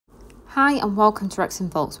Hi and welcome to Wrexham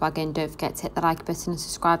Volkswagen. Don't forget to hit the like button and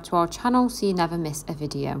subscribe to our channel so you never miss a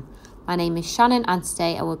video. My name is Shannon and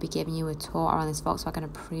today I will be giving you a tour around this Volkswagen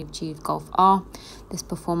approved used Golf R. This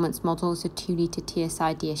performance model is a 2.0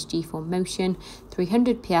 TSI DSG 4Motion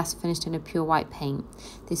 300 PS finished in a pure white paint.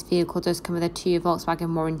 This vehicle does come with a 2-year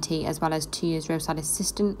Volkswagen warranty as well as 2 years roadside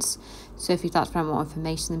assistance. So if you'd like to find more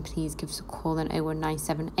information then please give us a call on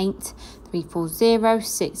 01978 340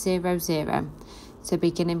 600. So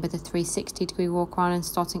beginning with a 360 degree walk around and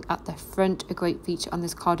starting at the front, a great feature on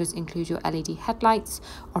this car does include your LED headlights,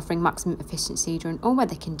 offering maximum efficiency during all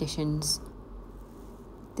weather conditions.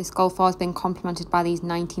 This Golf R has been complemented by these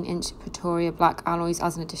 19-inch Pretoria black alloys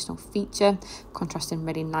as an additional feature, contrasting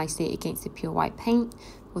really nicely against the pure white paint.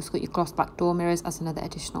 We've also got your gloss black door mirrors as another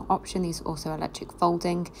additional option. These are also electric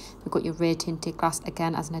folding. We've got your rear tinted glass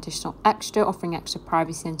again as an additional extra, offering extra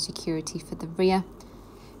privacy and security for the rear.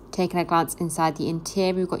 Taking a glance inside the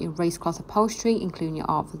interior, we've got your race cloth upholstery, including your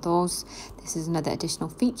art velours. This is another additional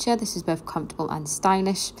feature. This is both comfortable and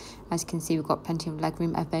stylish. As you can see, we've got plenty of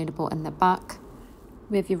legroom available in the back.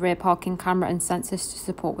 We have your rear parking camera and sensors to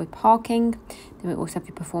support with parking. Then we also have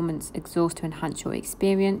your performance exhaust to enhance your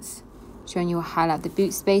experience. Showing you a highlight of the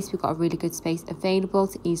boot space, we've got a really good space available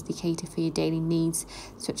to easily cater for your daily needs,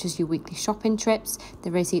 such as your weekly shopping trips.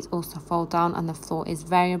 The rear seats also fold down and the floor is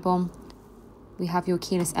variable. We have your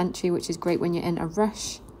keyless entry, which is great when you're in a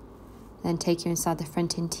rush. Then take you inside the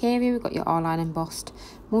front interior. We've got your R-line embossed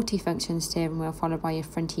multi-function steering wheel followed by your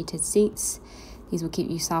front heated seats. These will keep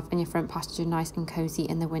yourself and your front passenger nice and cozy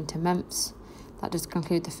in the winter months. That does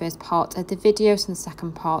conclude the first part of the video. So in the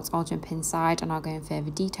second part, I'll jump inside and I'll go in further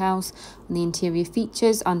details on the interior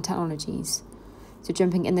features and technologies. So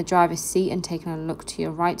jumping in the driver's seat and taking a look to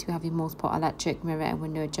your right, we have your multiple electric mirror and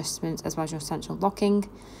window adjustments as well as your central locking.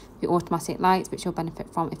 Your automatic lights, which you'll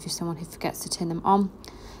benefit from if you're someone who forgets to turn them on.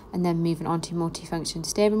 And then moving on to multi-function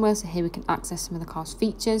steering wheel. So here we can access some of the car's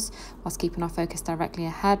features whilst keeping our focus directly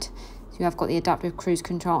ahead. So you have got the adaptive cruise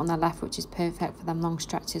control on the left, which is perfect for them long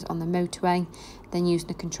stretches on the motorway. Then using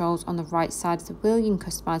the controls on the right side of the wheel, you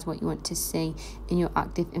can customise what you want to see in your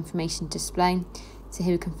active information display. So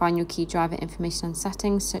here we can find your key driver information and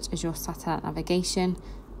settings, such as your satellite navigation.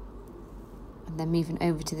 And then moving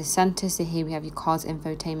over to the centre, so here we have your car's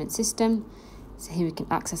infotainment system. So here we can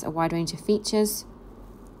access a wide range of features.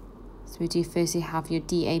 So we do firstly have your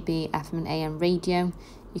DAB, FM and AM radio.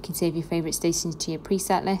 You can save your favourite stations to your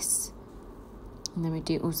preset lists. And then we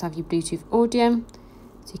do also have your Bluetooth audio,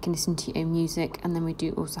 so you can listen to your own music. And then we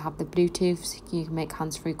do also have the Bluetooth, so you can make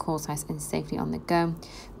hands-free calls nice and safely on the go.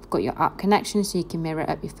 We've got your app connection, so you can mirror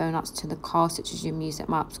up your phone apps to the car, such as your music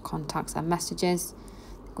maps, contacts and messages.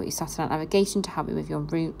 Got your satellite navigation to help you with your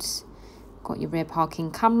routes. Got your rear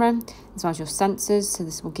parking camera as well as your sensors, so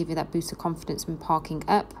this will give you that boost of confidence when parking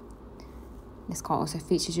up. This car also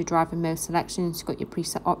features your driving mode selection, so you've got your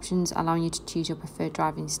preset options allowing you to choose your preferred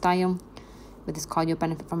driving style. With this car you'll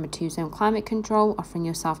benefit from a 2-zone climate control, offering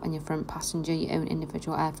yourself and your front passenger your own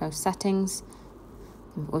individual airflow settings.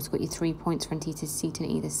 And we've also got your 3 points front heated seat on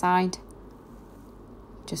either side.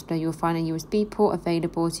 Just below you'll find a USB port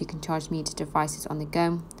available so you can charge media devices on the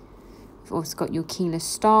go. We've also got your keyless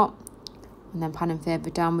start. And then panning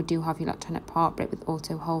further down, we do have your electronic park brake with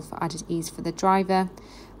auto hold for added ease for the driver,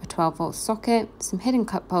 a 12-volt socket, some hidden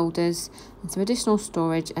cup holders and some additional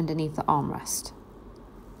storage underneath the armrest.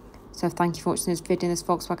 So thank you for watching this video in this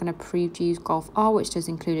Volkswagen approved used Golf R, which does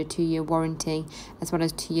include a 2-year warranty as well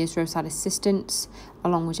as 2 years roadside assistance,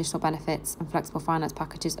 along with additional benefits and flexible finance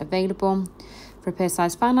packages available. For a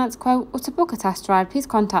personalised finance quote or to book a test drive, please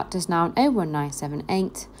contact us now on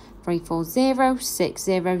 01978 340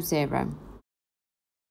 600.